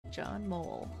John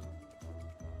Mole.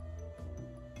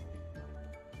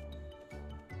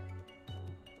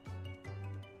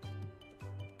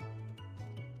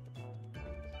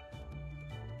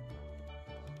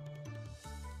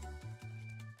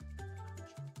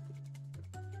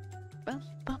 Bum,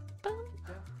 bum, bum.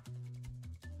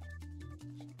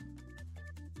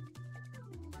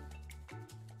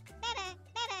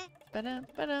 Ba-dum,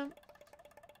 ba-dum.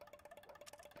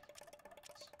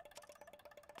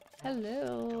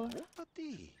 Hello.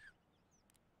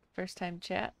 First time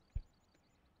chat.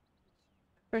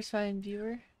 First time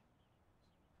viewer.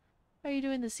 How are you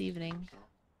doing this evening?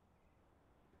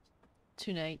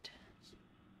 Tonight.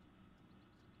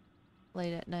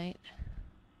 Late at night.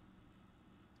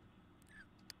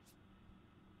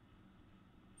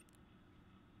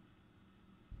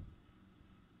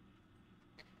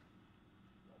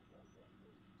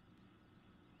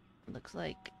 Looks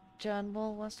like John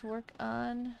Bull wants to work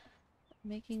on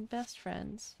making best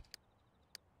friends.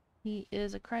 He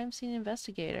is a crime scene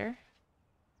investigator.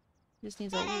 Just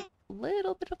needs a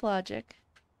little bit of logic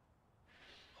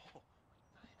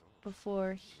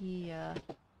before he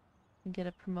can get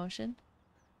a promotion.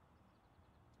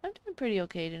 I'm doing pretty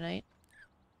okay tonight.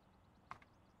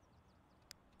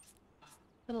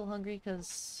 A little hungry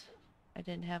because I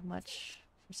didn't have much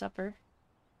for supper.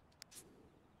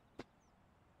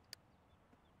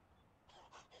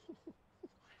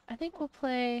 I think we'll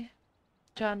play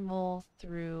John Mole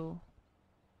through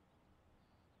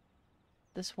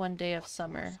this one day of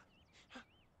summer.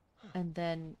 And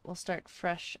then we'll start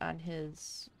fresh on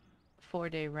his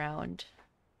 4-day round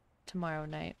tomorrow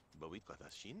night.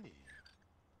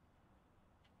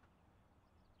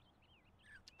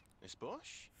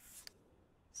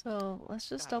 So let's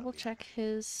just double check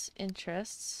his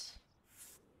interests.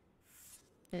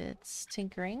 It's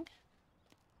tinkering.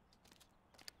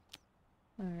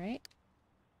 Alright.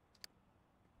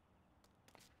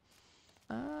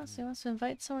 So he wants to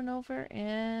invite someone over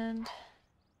and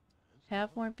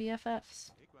have more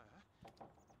BFFs.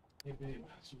 Hey babe,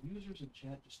 so users in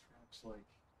chat just tracks like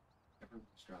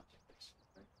everyone's dropped it, basically,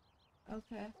 right?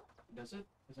 Okay. Does it?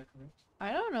 Is that correct?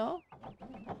 I don't know.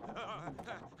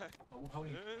 How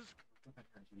many?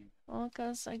 Well,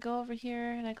 because I go over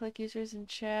here and I click users in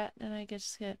chat and I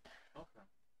just get... Okay.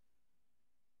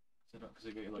 So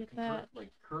because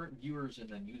like current viewers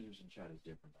and then users in chat is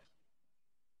different.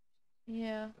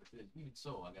 Yeah. But even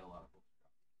so, I got a lot of folks.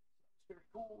 It's very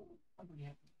cool. I'm pretty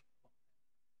happy.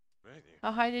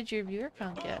 How high did your viewer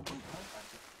count get?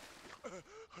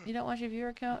 You don't want your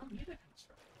viewer count?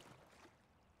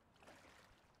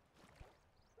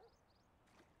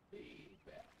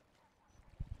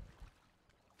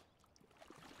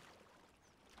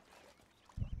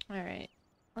 Alright.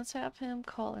 Let's have him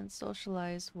call and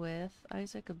socialize with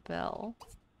Isaac Bell.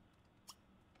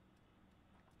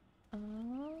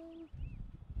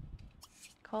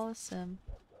 Call a sim.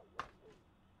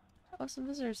 Oh, some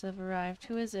visitors have arrived.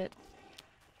 Who is it?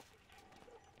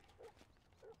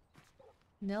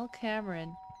 Nell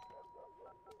Cameron.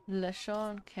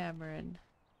 LaShawn Cameron.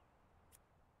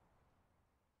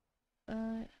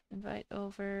 Invite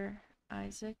over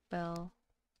Isaac Bell.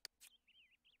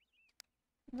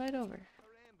 Invite over.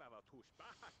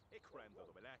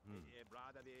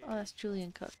 Oh, that's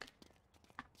Julian Cook.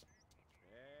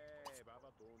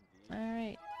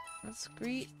 Alright, let's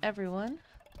greet everyone.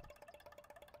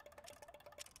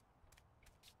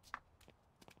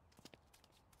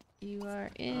 You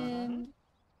are in...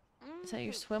 Is that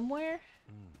your swimwear?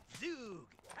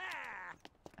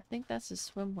 I think that's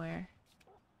his swimwear.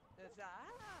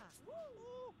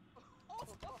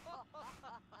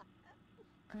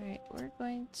 Alright, we're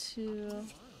going to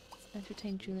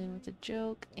entertain Julian with a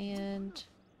joke and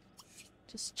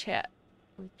just chat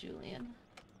with Julian.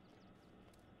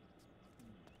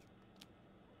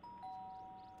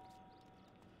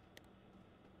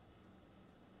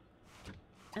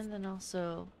 And then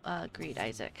also greet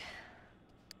Isaac.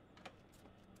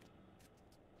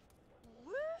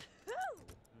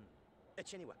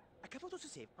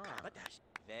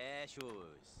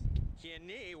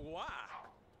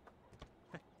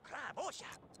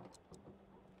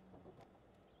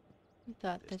 He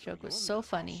thought the joke was so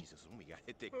funny.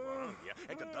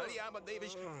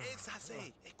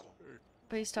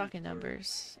 But he's talking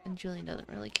numbers, and Julian doesn't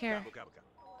really care.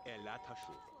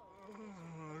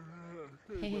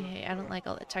 Hey, I don't like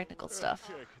all the technical stuff.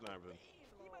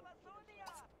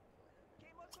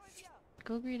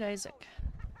 Go greet Isaac.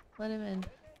 Let him in.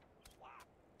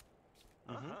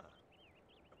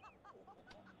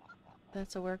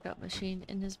 That's a workout machine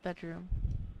in his bedroom.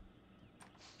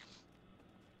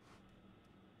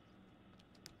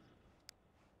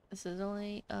 This is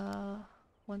only a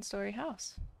one-story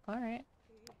house. Alright.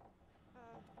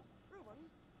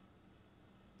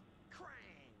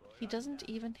 He doesn't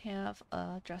even have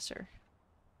a dresser.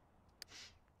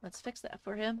 Let's fix that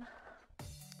for him.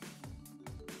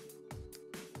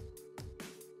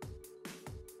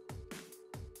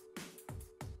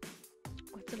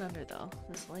 What's it under though?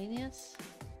 Miscellaneous?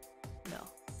 No.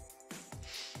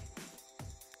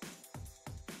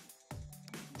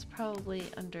 It's probably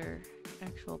under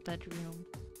actual bedroom.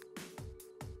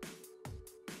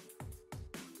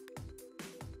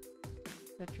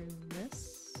 Bedroom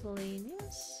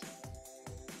miscellaneous?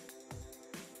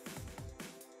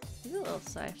 He's a little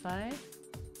sci-fi,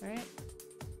 right?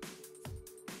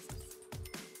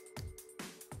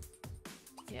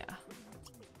 Yeah.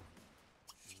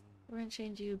 We're gonna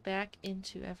change you back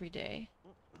into everyday.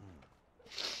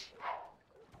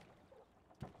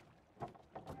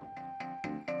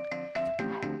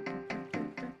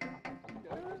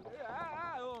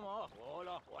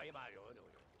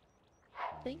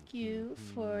 Thank you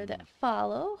for that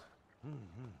follow.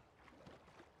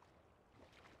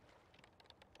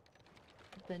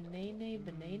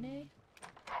 Banane.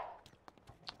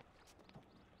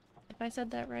 If I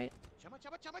said that right.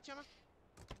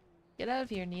 Get out of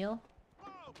here, Neil.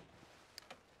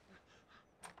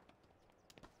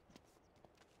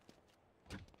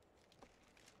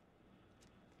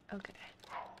 Okay.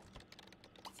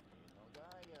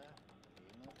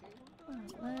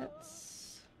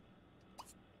 Let's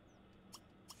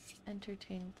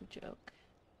entertain the joke.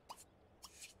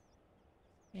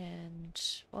 And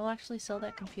we'll actually sell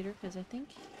that computer because I think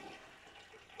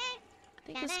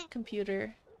this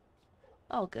computer.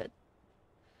 Oh, good.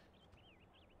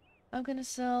 I'm gonna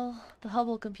sell the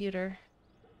Hubble computer.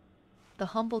 The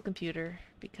humble computer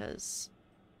because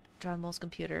John Mole's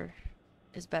computer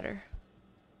is better.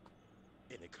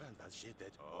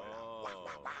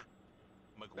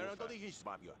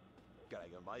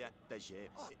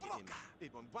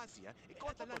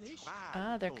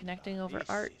 Ah, they're connecting over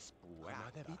art.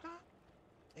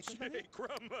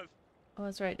 Oh,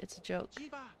 that's right, it's a joke.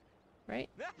 Right?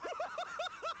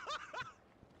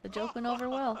 The joke went over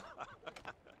well.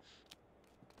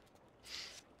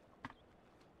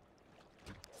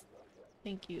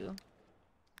 Thank you,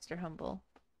 Mr. Humble.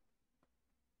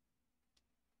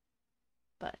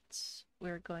 But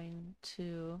we're going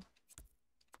to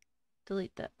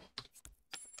delete that.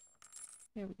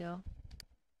 Here we go.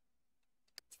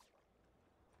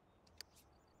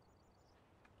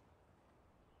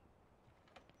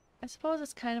 I suppose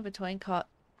it's kind of a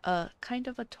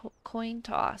coin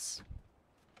toss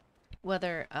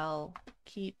whether I'll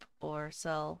keep or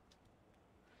sell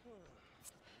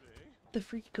the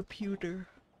free computer.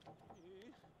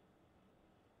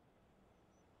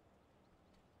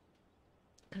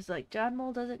 Because, like, John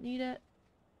Mole doesn't need it.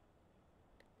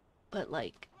 But,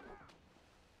 like,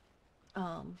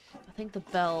 I think the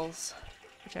Bells,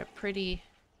 which are a pretty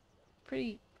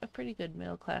good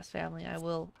middle-class family, I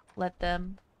will let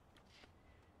them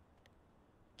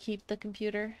keep the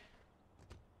computer.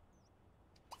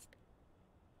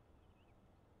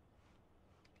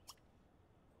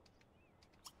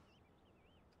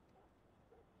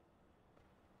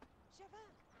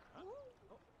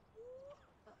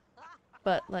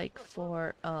 But, like,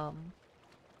 for, who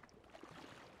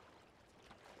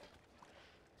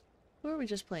are we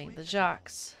just playing? The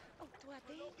Jocks.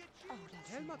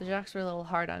 The Jocks were a little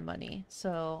hard on money,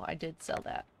 so I did sell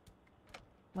that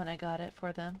when I got it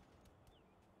for them.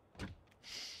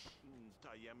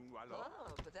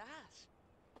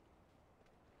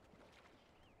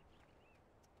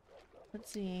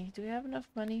 Let's see, do we have enough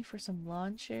money for some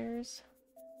lawn chairs?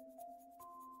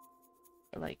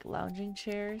 Or like lounging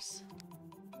chairs?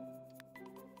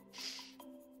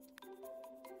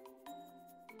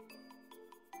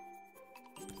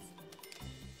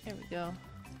 There we go.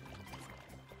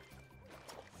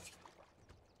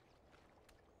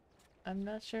 I'm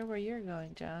not sure where you're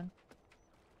going, John.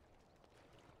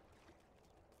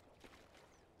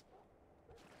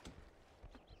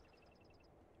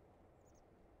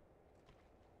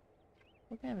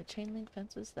 What kind of a chain link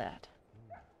fence is that?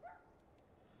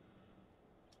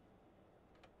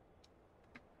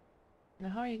 Now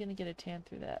how are you going to get a tan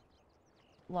through that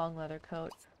long leather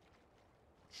coat?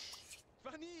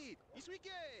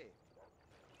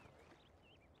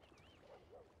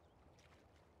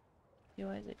 Yo,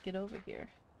 Isaac, get over here.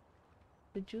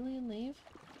 Did Julian leave?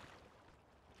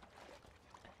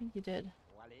 I think he did.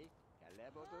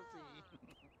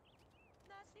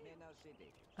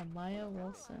 Amaya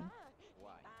Wilson.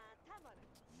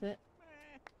 Sit.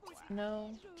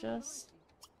 No, just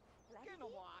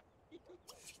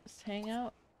hang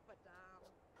out.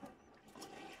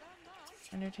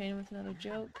 Entertain with another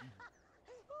joke.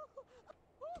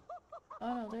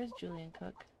 Oh no, there's Julian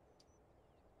Cook.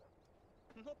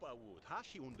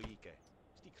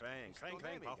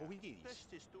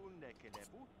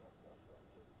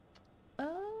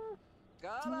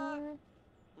 More.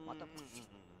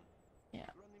 Yeah,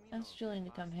 ask Julian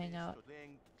to come hang out.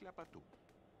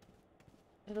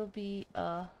 It'll be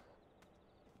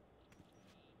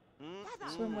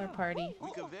swimwear party.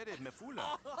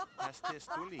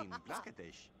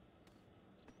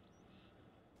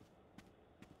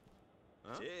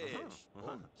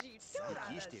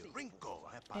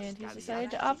 And he's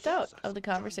decided to opt out of the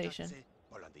conversation.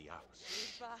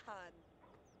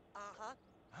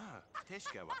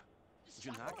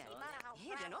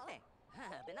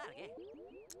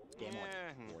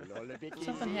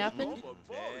 Something happened?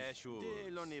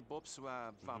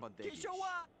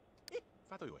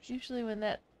 Usually when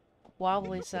that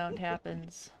wobbly sound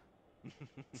happens,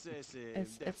 it's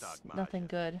nothing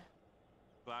good.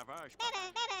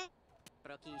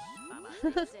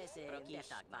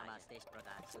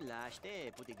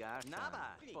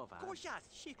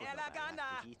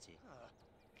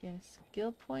 Get a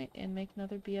skill point and make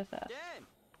another BFF.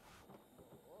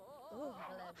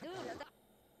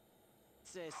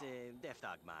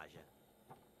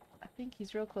 I think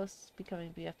he's real close to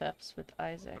becoming BFFs with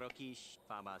Isaac.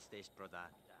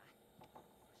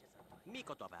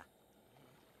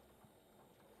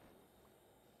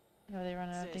 Have they run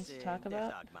out of things to talk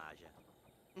about?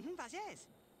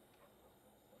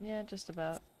 Yeah, just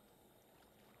about.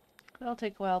 That'll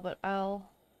take a while, but I'll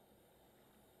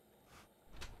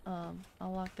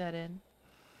lock that in.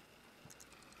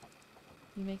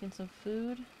 You making some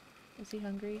food? Is he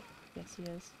hungry? Yes, he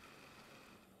is.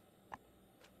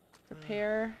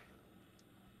 Prepare.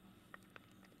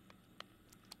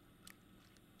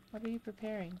 What are you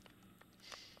preparing?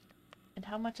 And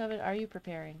how much of it are you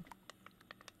preparing?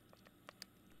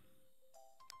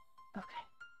 Okay.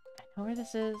 I know where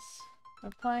this is.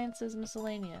 Appliances,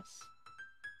 miscellaneous.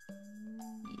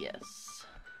 Yes.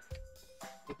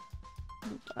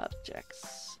 Move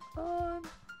objects on.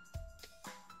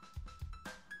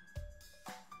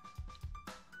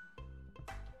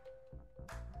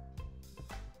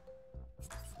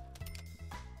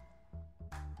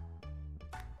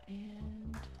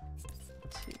 And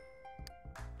 2.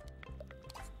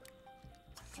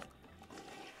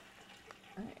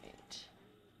 Alright.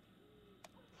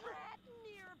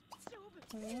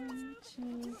 1,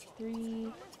 2,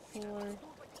 3, 4,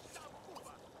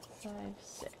 5,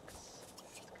 6.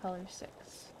 Color 6.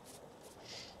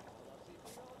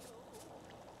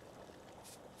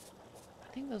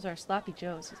 I think those are Sloppy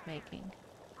Joes he's making.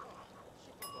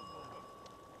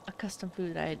 A custom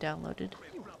food I had downloaded.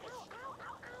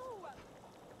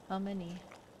 How many?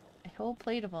 A whole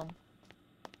plate of them.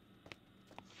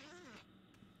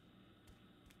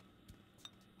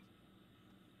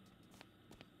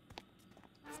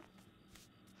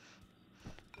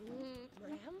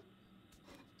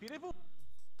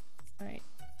 Alright.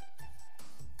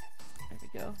 There we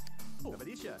go.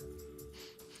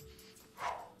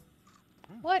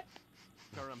 What?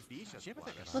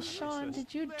 LaShawn,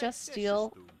 did you just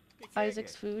steal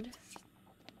Isaac's food?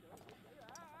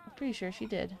 I'm pretty sure she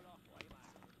did.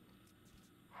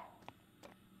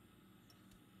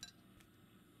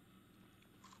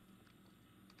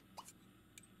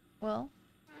 Well.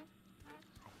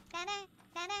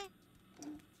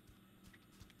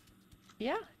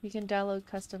 Yeah, you can download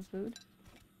custom food.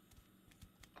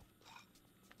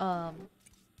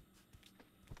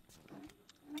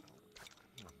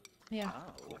 Yeah.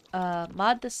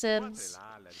 Mod The Sims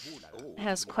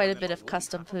has quite a bit of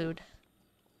custom food.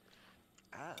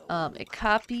 It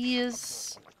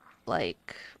copies,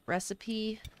 like,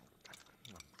 recipe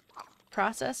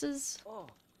processes.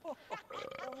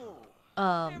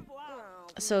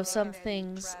 So some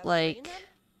things, like,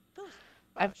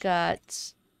 I've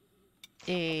got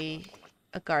a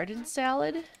garden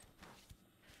salad,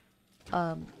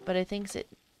 but I think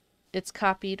it's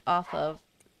copied off of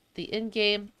the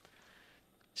in-game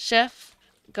chef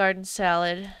garden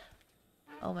salad.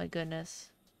 Oh my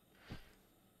goodness.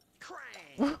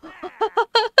 What's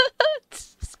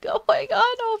going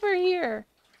on over here?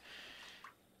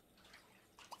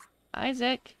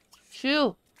 Isaac,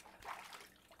 shoo.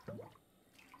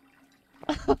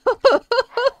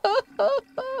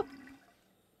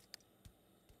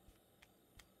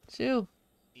 Shoo.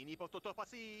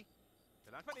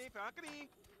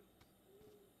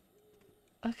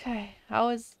 Okay,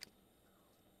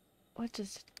 what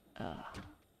just,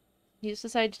 he just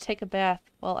decided to take a bath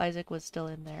while Isaac was still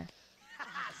in there.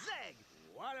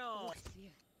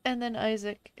 And then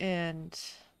Isaac and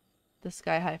This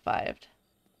guy high-fived.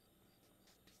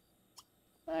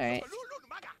 Alright.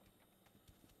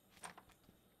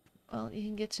 Well, you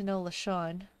can get to know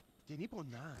LaShawn.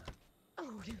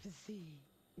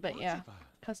 But yeah,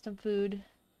 custom food.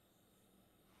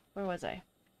 Where was I?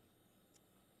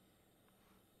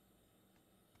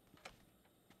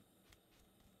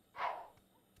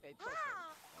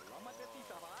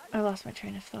 I lost my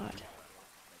train of thought.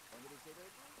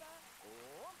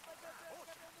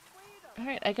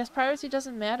 Alright, I guess privacy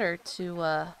doesn't matter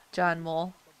to John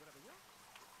Mole.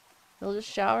 He'll just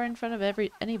shower in front of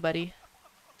anybody.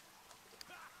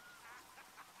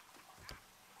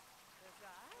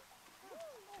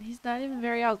 He's not even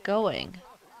very outgoing.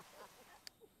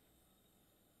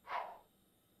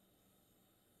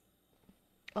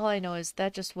 All I know is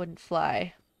that just wouldn't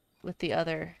fly with the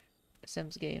other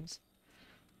Sims games.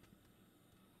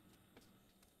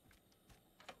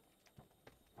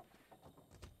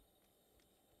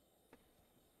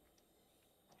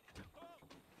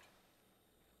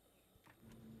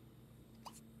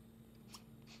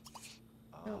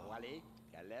 Oh.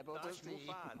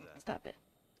 Stop it.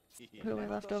 Put away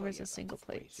leftovers as single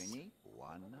plates.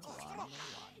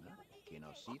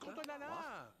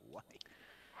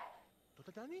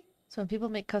 So when people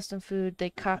make custom food, they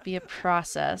copy a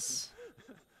process.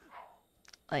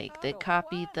 Like, they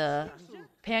copy the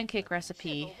pancake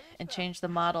recipe and change the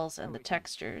models and the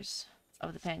textures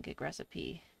of the pancake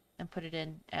recipe and put it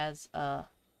in as a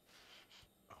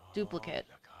duplicate.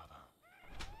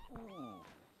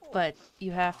 But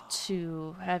you have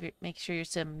to make sure your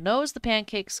sim knows the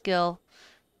pancake skill.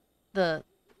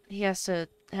 He has to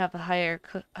have the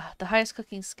highest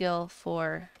cooking skill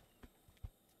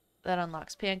that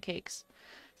unlocks pancakes,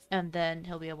 and then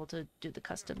he'll be able to do the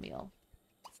custom meal.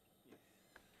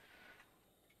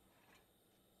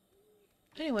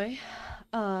 Anyway,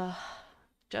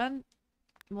 John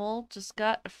Mole just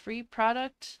got a free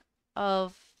product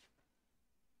of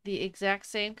the exact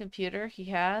same computer he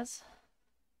has.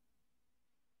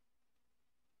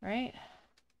 Right?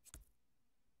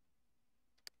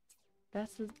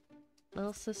 That's his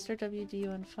little sister,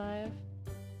 WD15.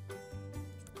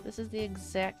 This is the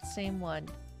exact same one.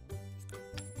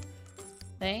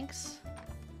 Thanks,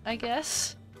 I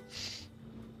guess.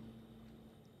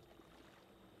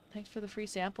 Thanks for the free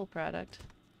sample product.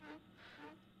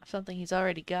 Something he's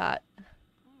already got.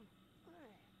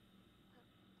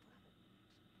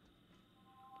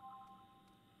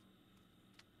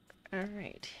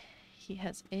 Alright. He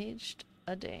has aged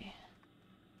a day.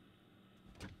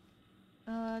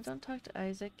 Don't talk to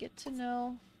Isaac. Get to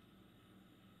know...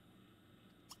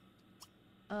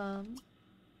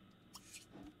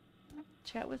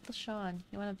 Chat with LaShawn.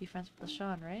 You want to be friends with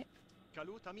LaShawn, right?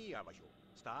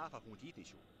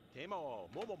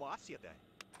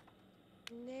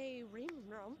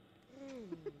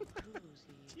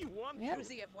 Yeah.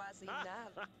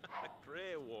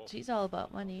 She's all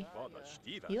about money.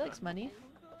 He likes money.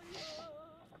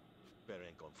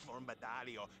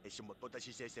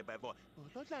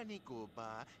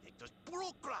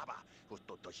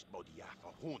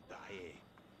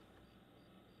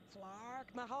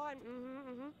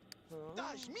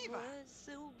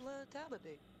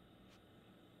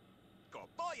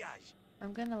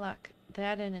 I'm gonna lock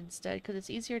that in instead, because it's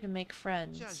easier to make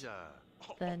friends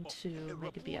than to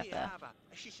make a BFF.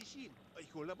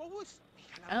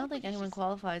 I don't think anyone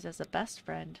qualifies as a best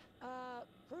friend.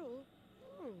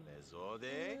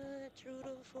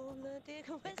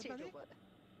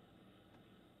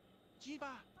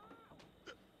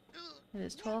 It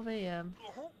is 12 a.m.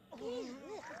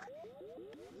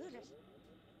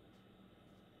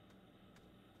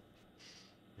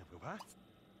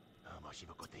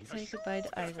 Say goodbye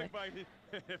to Isaac.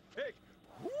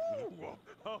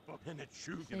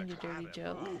 Saying a dirty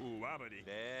joke.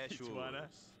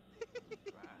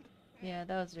 Yeah,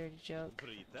 that was a dirty joke.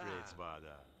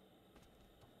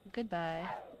 Goodbye.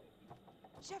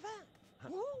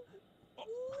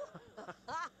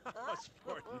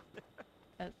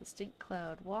 As the stink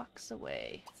cloud walks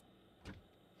away.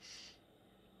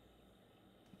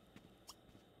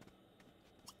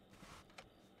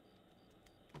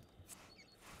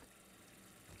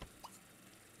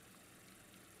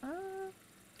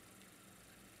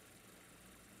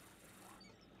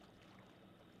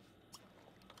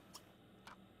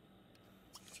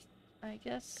 I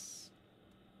guess...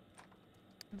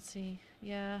 Let's see.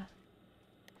 Yeah.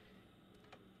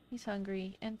 He's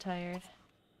hungry and tired.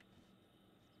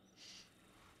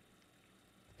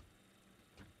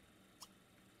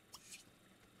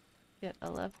 Get a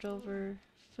leftover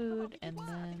food and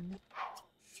then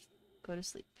go to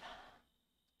sleep.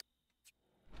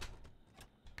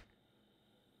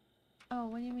 Oh,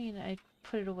 what do you mean I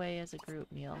put it away as a group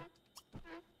meal?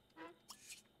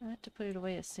 I meant to put it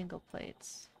away as single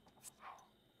plates.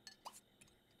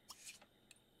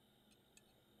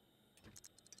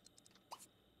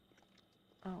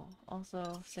 Oh,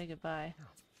 also say goodbye.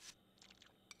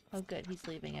 Oh good, he's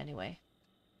leaving anyway.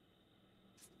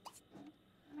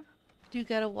 Do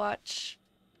gotta watch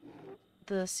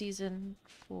the season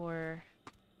for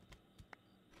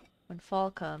when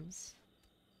fall comes.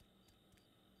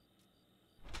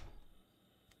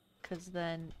 'Cause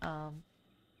then I'm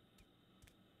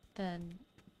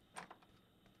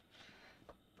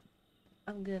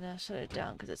gonna shut it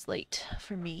down because it's late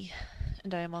for me.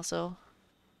 And I am also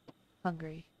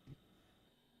hungry.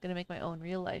 Gonna make my own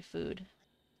real life food.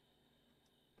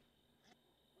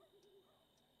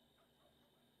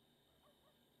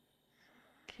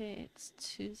 Okay, it's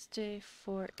Tuesday,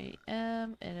 4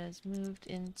 a.m. It has moved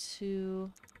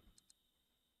into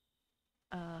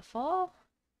fall,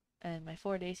 and my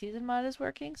 4-day season mod is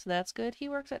working, so that's good. He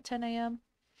works at 10 a.m.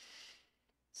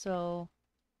 So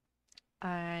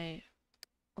I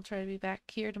will try to be back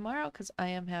here tomorrow because I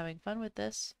am having fun with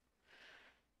this.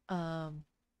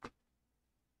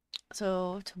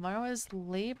 So tomorrow is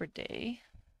Labor Day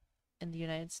in the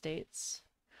United States.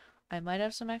 I might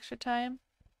have some extra time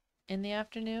in the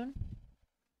afternoon,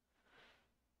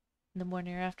 in the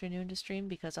morning or afternoon to stream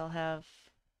because I'll have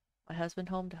my husband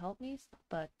home to help me,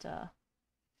 but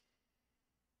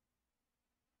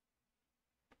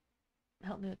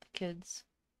help me with the kids.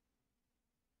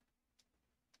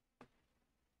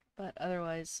 But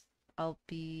otherwise, I'll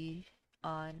be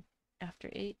on after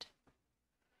 8,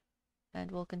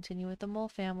 and we'll continue with the Mole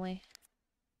family.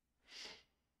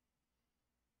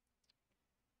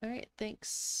 Alright,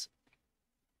 thanks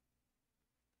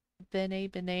Bene,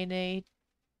 Benene,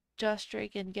 Josh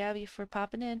Drake, and Gabby for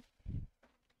popping in.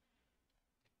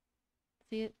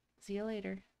 See you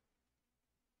later.